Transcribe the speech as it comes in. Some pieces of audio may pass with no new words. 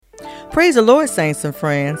Praise the Lord, saints and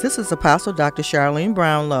friends. This is Apostle Dr. Charlene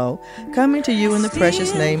Brownlow coming to you in the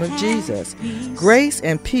precious name of Jesus. Grace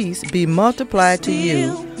and peace be multiplied to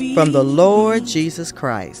you from the Lord Jesus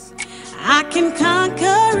Christ. I can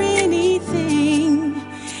conquer anything,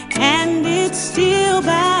 and it's still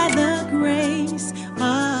by the grace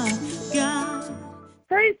of God.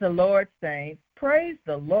 Praise the Lord, saints. Praise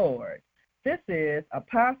the Lord. This is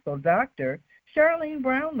Apostle Dr. Charlene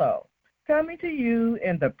Brownlow coming to you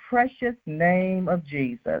in the precious name of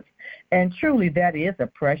Jesus. And truly, that is a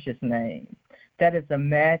precious name. That is a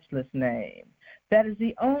matchless name. That is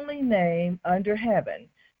the only name under heaven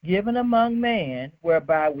given among man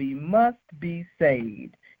whereby we must be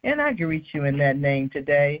saved. And I greet you in that name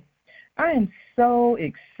today. I am so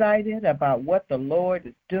excited about what the Lord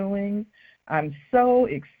is doing. I'm so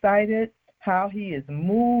excited how he is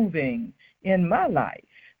moving in my life.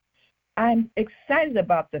 I'm excited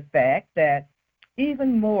about the fact that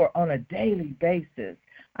even more on a daily basis,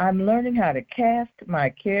 I'm learning how to cast my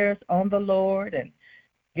cares on the Lord and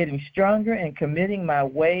getting stronger and committing my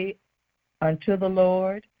way unto the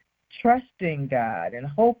Lord, trusting God and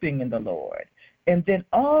hoping in the Lord. And then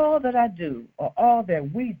all that I do, or all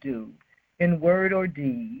that we do in word or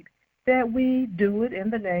deed, that we do it in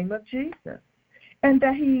the name of Jesus. And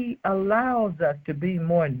that he allows us to be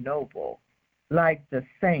more noble, like the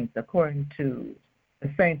saints, according to the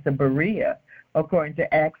saints of Berea, according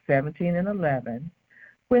to Acts 17 and 11.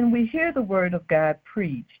 When we hear the word of God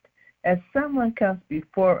preached, as someone comes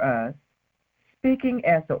before us, speaking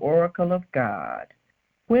as the oracle of God,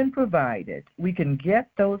 when provided, we can get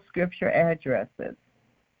those scripture addresses,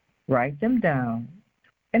 write them down,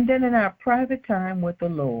 and then in our private time with the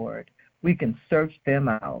Lord, we can search them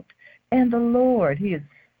out. And the Lord, he is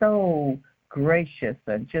so gracious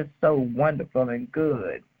and just so wonderful and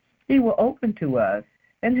good. He will open to us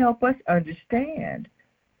and help us understand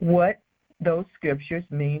what those scriptures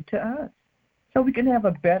mean to us so we can have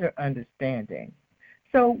a better understanding.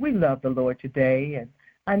 So we love the Lord today, and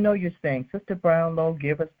I know you're saying, Sister Brownlow,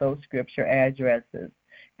 give us those scripture addresses.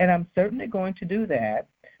 And I'm certainly going to do that.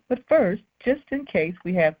 But first, just in case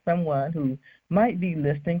we have someone who might be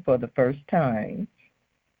listening for the first time,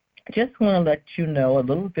 I just want to let you know a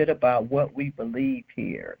little bit about what we believe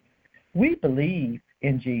here. We believe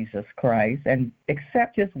in Jesus Christ and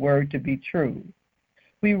accept his word to be true.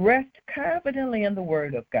 We rest confidently in the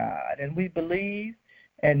word of God, and we believe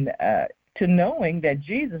and to knowing that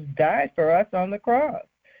Jesus died for us on the cross,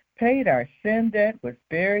 paid our sin debt, was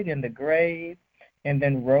buried in the grave, and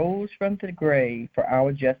then rose from the grave for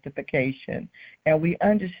our justification. And we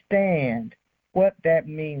understand what that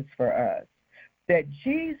means for us, that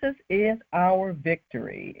Jesus is our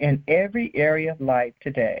victory in every area of life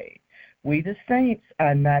today. We, the saints,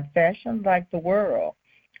 are not fashioned like the world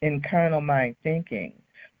in carnal mind thinking.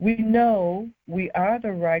 We know we are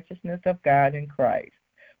the righteousness of God in Christ.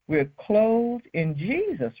 We're clothed in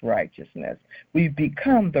Jesus' righteousness. We've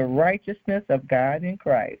become the righteousness of God in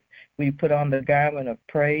Christ. We put on the garment of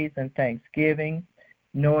praise and thanksgiving,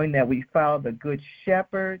 knowing that we follow the good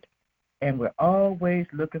shepherd, and we're always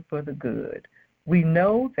looking for the good. We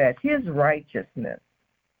know that his righteousness,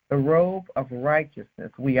 the robe of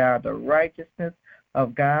righteousness, we are the righteousness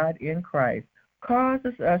of God in Christ,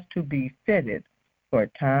 causes us to be fitted for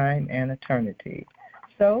time and eternity.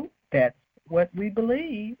 So that's what we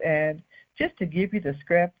believe. And just to give you the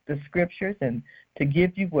scriptures and to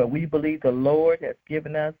give you what we believe the Lord has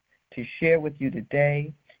given us to share with you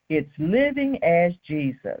today, it's living as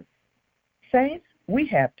Jesus. Saints, we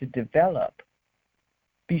have to develop,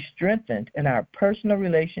 be strengthened in our personal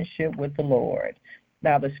relationship with the Lord.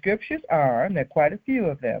 Now, the scriptures are, and there are quite a few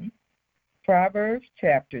of them, Proverbs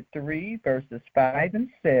chapter 3, verses 5 and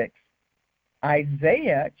 6,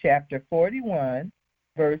 Isaiah chapter 41,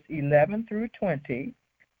 verse 11 through 20,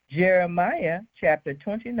 Jeremiah chapter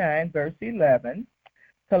 29, verse 11,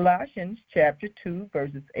 Colossians chapter 2,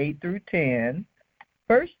 verses 8 through 10,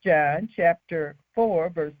 1 John chapter 4,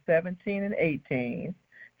 verse 17 and 18,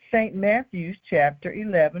 St. Matthew's chapter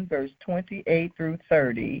 11, verse 28 through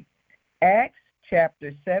 30, Acts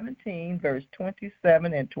chapter 17, verse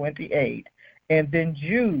 27 and 28, and then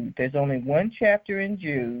Jude. There's only one chapter in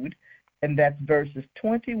Jude, and that's verses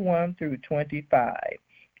 21 through 25.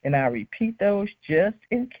 And I'll repeat those just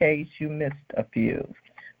in case you missed a few.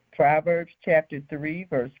 Proverbs chapter 3,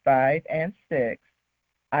 verse 5 and 6,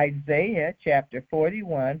 Isaiah chapter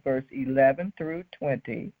 41, verse 11 through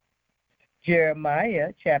 20,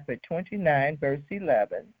 Jeremiah chapter 29, verse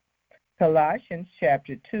 11, Colossians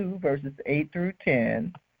chapter 2, verses 8 through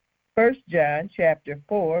 10, 1 John chapter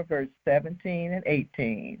 4, verse 17 and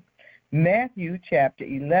 18, Matthew chapter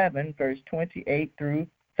 11, verse 28 through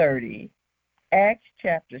 30, Acts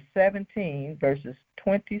chapter 17, verses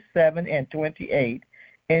 27 and 28,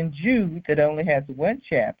 and Jude, that only has one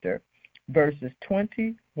chapter, verses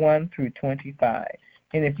 21 through 25.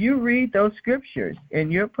 And if you read those scriptures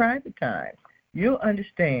in your private time, you'll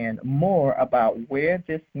understand more about where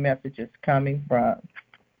this message is coming from.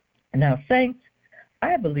 Now, saints,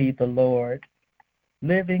 I believe the Lord,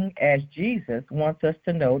 living as Jesus, wants us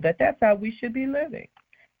to know that that's how we should be living,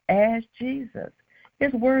 as Jesus.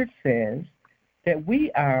 His word says that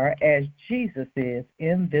we are as Jesus is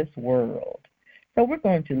in this world. So we're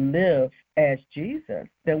going to live as Jesus,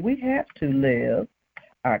 that we have to live.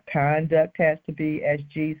 Our conduct has to be as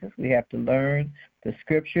Jesus. We have to learn the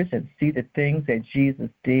scriptures and see the things that Jesus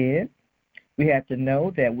did. We have to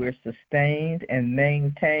know that we're sustained and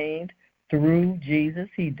maintained through Jesus.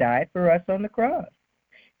 He died for us on the cross.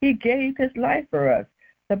 He gave his life for us.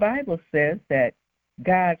 The Bible says that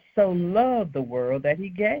God so loved the world that he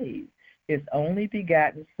gave his only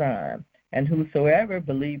begotten Son, and whosoever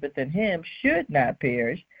believeth in him should not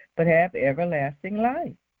perish, but have everlasting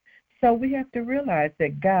life. So we have to realize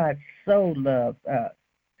that God so loves us.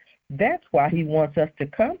 That's why he wants us to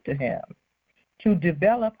come to him, to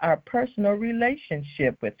develop our personal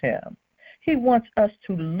relationship with him. He wants us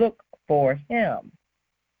to look for him.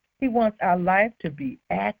 He wants our life to be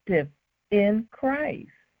active in Christ,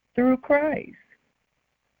 through Christ.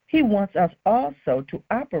 He wants us also to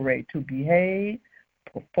operate, to behave,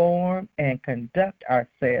 perform, and conduct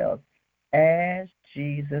ourselves as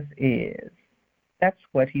Jesus is. That's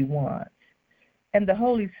what he wants. And the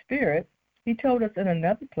Holy Spirit, he told us in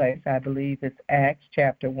another place, I believe it's Acts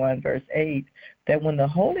chapter 1, verse 8, that when the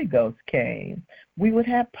Holy Ghost came, we would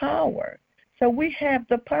have power. So we have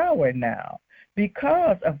the power now.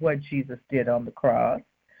 Because of what Jesus did on the cross,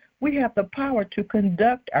 we have the power to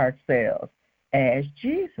conduct ourselves as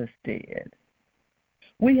Jesus did.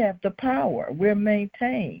 We have the power. We're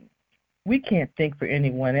maintained. We can't think for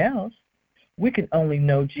anyone else. We can only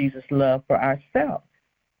know Jesus' love for ourselves.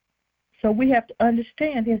 So we have to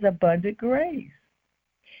understand his abundant grace.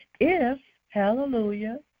 If,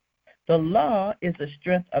 hallelujah, the law is the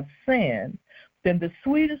strength of sin, then the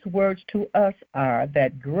sweetest words to us are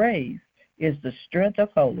that grace is the strength of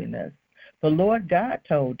holiness. The Lord God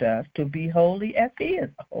told us to be holy as he is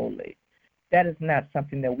holy. That is not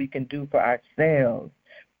something that we can do for ourselves.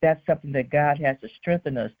 That's something that God has to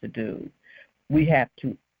strengthen us to do. We have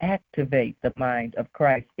to activate the mind of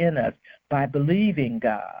Christ in us by believing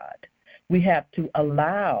God. We have to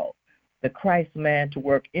allow the Christ man to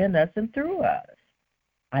work in us and through us.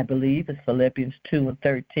 I believe it's Philippians 2 and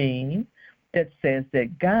 13 that says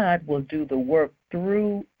that God will do the work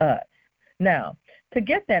through us. Now, to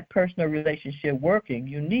get that personal relationship working,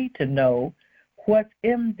 you need to know what's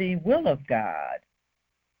in the will of God,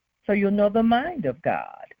 so you'll know the mind of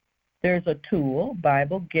God. There's a tool,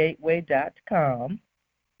 BibleGateway.com.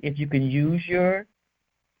 If you can use your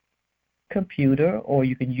computer or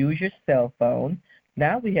you can use your cell phone.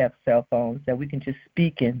 Now we have cell phones that we can just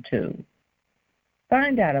speak into.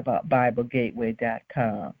 Find out about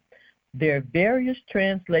BibleGateway.com. There are various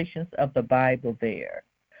translations of the Bible there.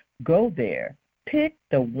 Go there. Pick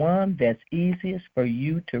the one that's easiest for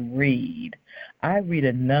you to read. I read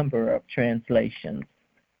a number of translations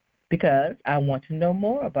because I want to know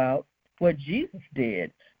more about what Jesus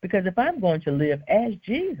did. Because if I'm going to live as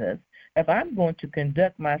Jesus, if I'm going to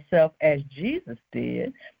conduct myself as Jesus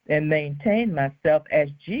did and maintain myself as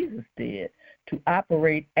Jesus did, to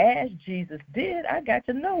operate as Jesus did, I got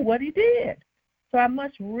to know what he did. So I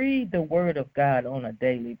must read the Word of God on a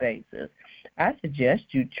daily basis. I suggest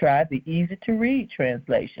you try the easy-to-read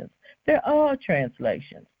translations. They're all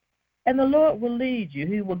translations. And the Lord will lead you.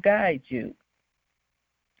 He will guide you.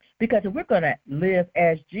 Because if we're going to live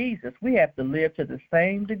as Jesus, we have to live to the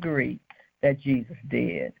same degree that Jesus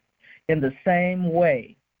did, in the same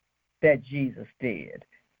way that Jesus did,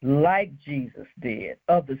 like Jesus did,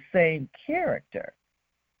 of the same character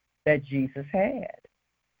that Jesus had.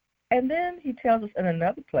 And then he tells us in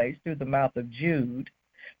another place through the mouth of Jude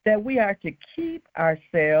that we are to keep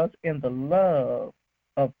ourselves in the love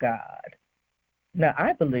of God. Now,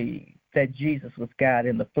 I believe that Jesus was God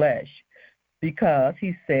in the flesh because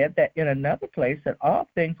he said that in another place that all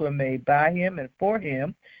things were made by him and for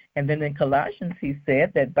him. And then in Colossians, he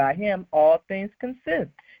said that by him all things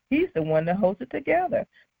consist. He's the one that holds it together.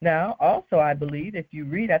 Now, also, I believe if you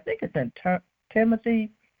read, I think it's in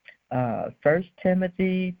Timothy, 1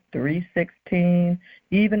 Timothy 3:16,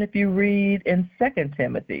 even if you read in 2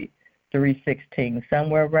 Timothy 3:16,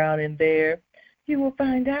 somewhere around in there, you will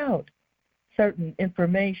find out certain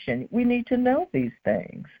information. We need to know these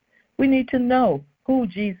things. We need to know who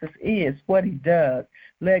Jesus is, what he does,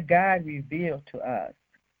 Let God reveal to us.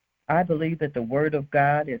 I believe that the Word of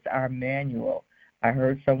God is our manual. I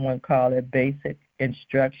heard someone call it basic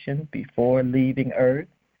instructions before leaving earth.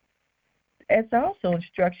 It's also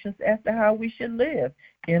instructions as to how we should live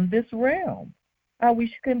in this realm, how we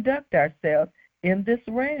should conduct ourselves in this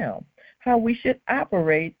realm, how we should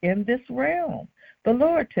operate in this realm. The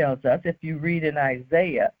Lord tells us, if you read in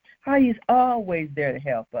Isaiah, how He's always there to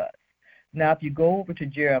help us. Now, if you go over to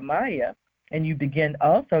Jeremiah and you begin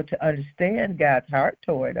also to understand God's heart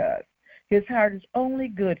toward us, His heart is only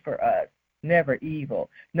good for us, never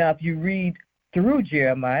evil. Now, if you read through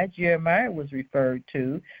Jeremiah, Jeremiah was referred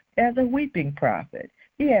to as a weeping prophet.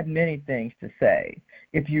 He had many things to say.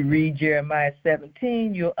 If you read Jeremiah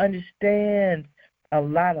 17, you'll understand a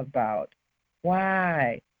lot about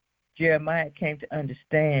why Jeremiah came to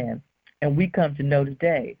understand, and we come to know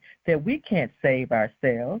today, that we can't save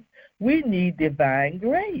ourselves. We need divine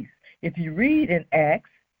grace. If you read in Acts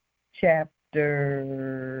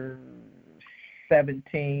chapter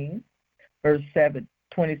 17, verse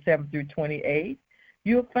 27 through 28,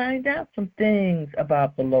 you'll find out some things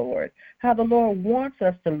about the Lord, how the Lord wants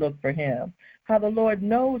us to look for Him, how the Lord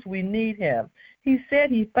knows we need Him. He said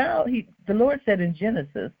the Lord said in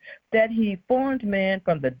Genesis that He formed man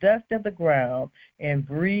from the dust of the ground and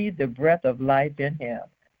breathed the breath of life in him.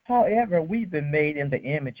 However, we've been made in the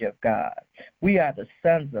image of God. We are the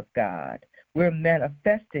sons of God. We're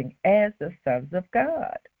manifesting as the sons of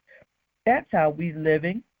God. That's how we're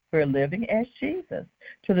living as Jesus.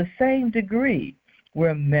 To the same degree,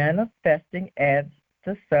 we're manifesting as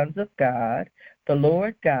the sons of God. The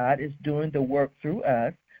Lord God is doing the work through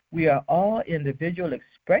us. We are all individual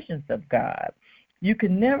expressions of God. You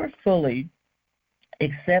can never fully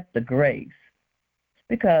accept the grace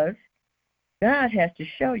because God has to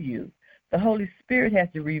show you. The Holy Spirit has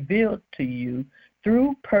to reveal to you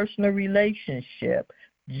through personal relationship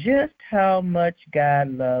just how much God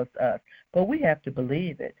loves us. But we have to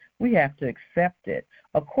believe it. We have to accept it.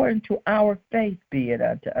 According to our faith be it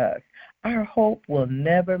unto us. Our hope will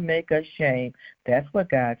never make us shame. That's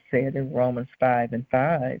what God said in Romans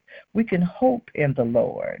 5:5. We can hope in the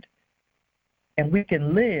Lord, and we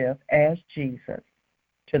can live as Jesus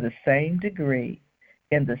to the same degree,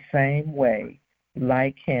 in the same way,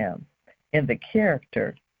 like Him, in the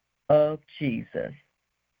character of Jesus,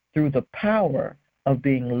 through the power of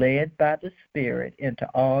being led by the Spirit into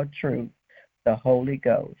all truth, the Holy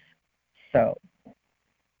Ghost. So,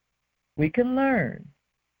 we can learn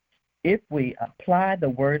if we apply the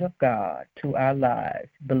Word of God to our lives,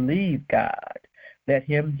 believe God, let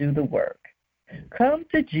Him do the work. Come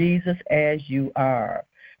to Jesus as you are.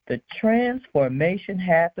 The transformation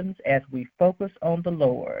happens as we focus on the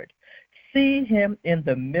Lord. See Him in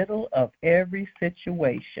the middle of every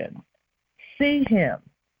situation. See Him.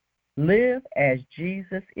 Live as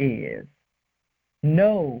Jesus is.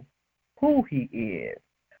 Know who He is.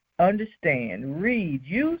 Understand, read,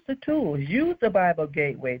 use the tools, use the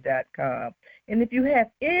BibleGateway.com. And if you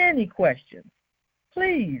have any questions,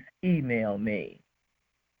 please email me.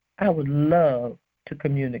 I would love to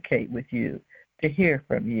communicate with you, to hear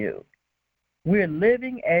from you. We're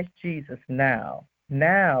living as Jesus now.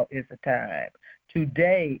 Now is the time.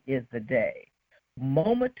 Today is the day.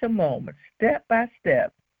 Moment to moment, step by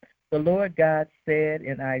step, the Lord God said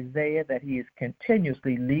in Isaiah that He is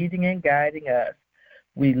continuously leading and guiding us.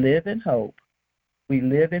 We live in hope. We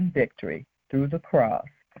live in victory through the cross,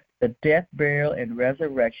 the death, burial, and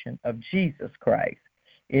resurrection of Jesus Christ.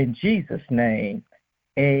 In Jesus' name,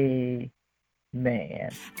 amen.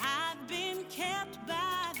 I've been kept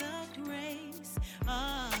by the grace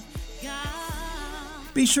of God.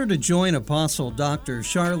 Be sure to join Apostle Dr.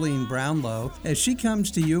 Charlene Brownlow as she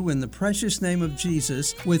comes to you in the precious name of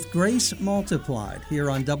Jesus with Grace Multiplied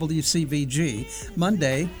here on WCVG,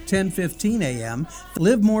 Monday, 10:15 a.m.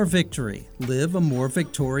 Live more victory. Live a more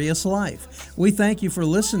victorious life. We thank you for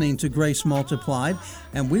listening to Grace Multiplied,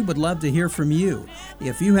 and we would love to hear from you.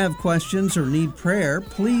 If you have questions or need prayer,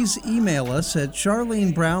 please email us at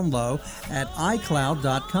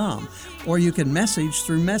charlenebrownlow@icloud.com, or you can message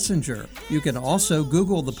through Messenger. You can also Google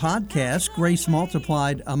the podcast, Grace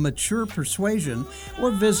Multiplied, A Mature Persuasion, or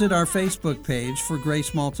visit our Facebook page for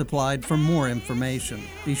Grace Multiplied for more information.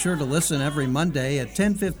 Be sure to listen every Monday at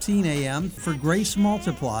 10:15 a.m. for Grace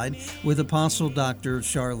Multiplied with Apostle Dr.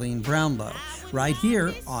 Charlene Brownlow, right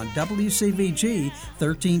here on WCVG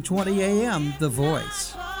 1320 AM, The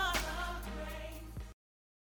Voice.